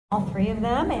all three of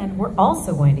them, and we're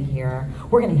also going to hear,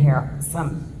 we're going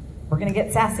to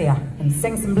get sassy and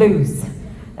sing some blues.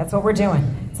 That's what we're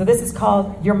doing. So this is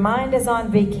called Your Mind is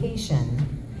on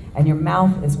Vacation and Your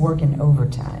Mouth is Working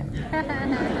Overtime.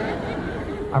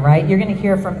 All right, you're going to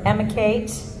hear from Emma Kate.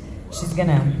 She's going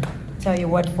to tell you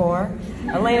what for.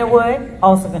 Elena Wood,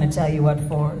 also going to tell you what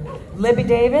for. Libby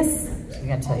Davis, she's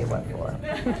going to tell you what for.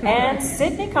 And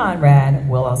Sydney Conrad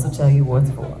will also tell you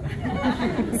what's for.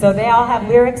 So they all have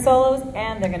lyric solos,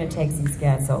 and they're going to take some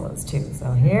scat solos too.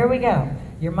 So here we go.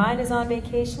 Your mind is on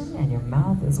vacation, and your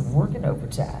mouth is working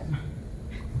overtime.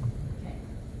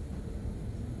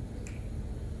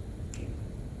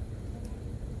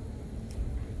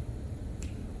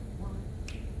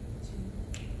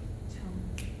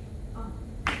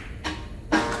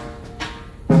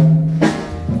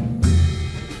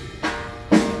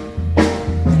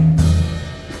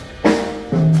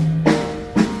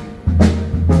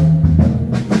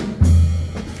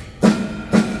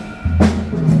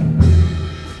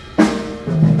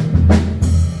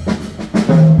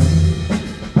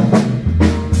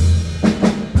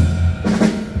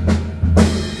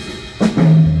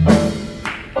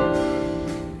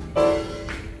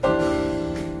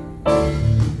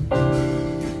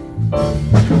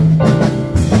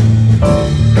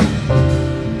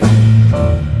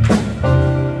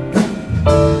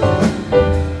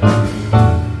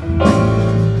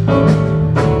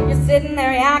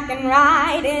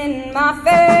 Right in my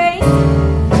face,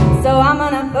 so I'm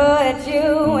gonna put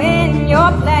you in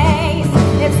your place.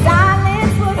 If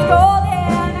silence was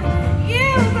golden,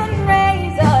 you couldn't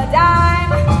raise a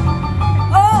dime.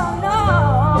 Oh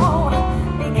no,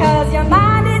 because your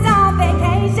mind is on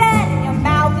vacation and your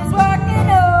mouth is working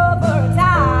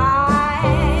overtime.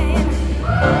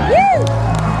 Woo!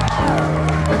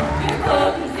 You're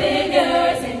quoting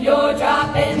figures and you're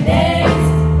dropping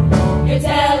names. You're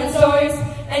telling stories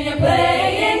and you're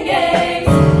playing games.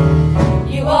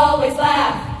 You always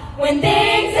laugh when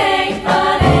things ain't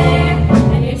funny,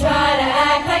 and you try to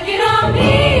act like you don't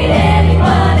need any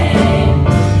money.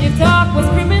 Your talk was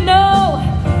criminal,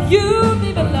 you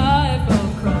live a life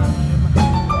of crime.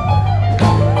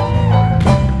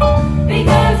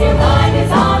 Because your mind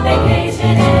is on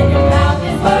vacation and your mouth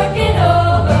is working overtime.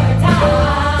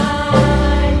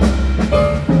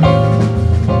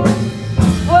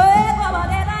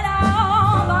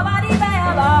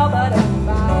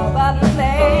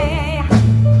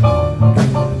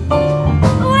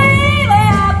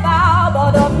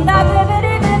 Da da da da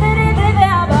da.